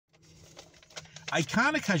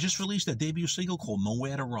Iconic has just released their debut single called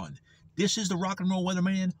Nowhere to Run. This is the Rock and Roll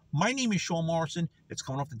Weatherman. My name is Sean Morrison. It's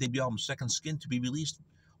coming off the debut album Second Skin to be released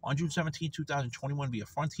on June 17, 2021 via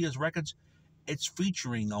Frontiers Records. It's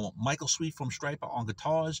featuring Michael Sweet from STRYPER on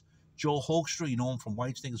guitars, Joel Hoekstra, you know him from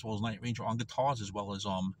Whitesnake, as well as Night Ranger on guitars, as well as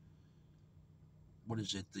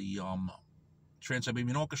the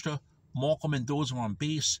Trans-Siberian Orchestra, Marco Mendoza on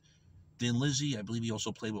bass, Dan Lizzie, I believe he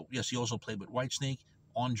also played with Whitesnake.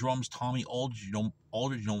 On drums, Tommy Aldridge, you know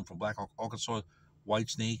him from Black Hawk, Arkansas,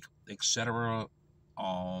 Whitesnake, etc.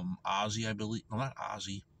 Ozzy, I believe, no, not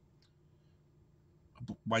Ozzy,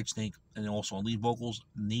 Whitesnake, and also on lead vocals,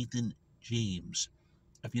 Nathan James.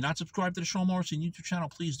 If you're not subscribed to the Sean Morrison YouTube channel,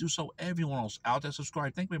 please do so. Everyone else out there,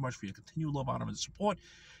 subscribe. Thank you very much for your continued love, honor, and support.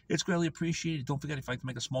 It's greatly appreciated. Don't forget, if you'd like to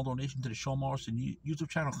make a small donation to the Sean Morrison YouTube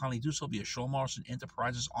channel, kindly do so via Sean Morrison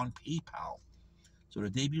Enterprises on PayPal. So the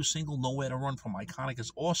debut single, Nowhere to Run from Iconic,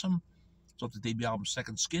 is awesome. It's off the debut album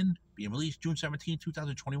Second Skin, being released June 17,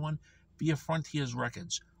 2021 via Frontiers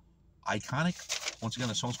Records. Iconic, once again,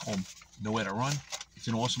 the song's called Nowhere to Run. It's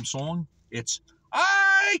an awesome song. It's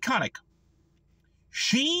iconic.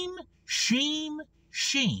 Shame, shame,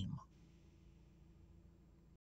 shame.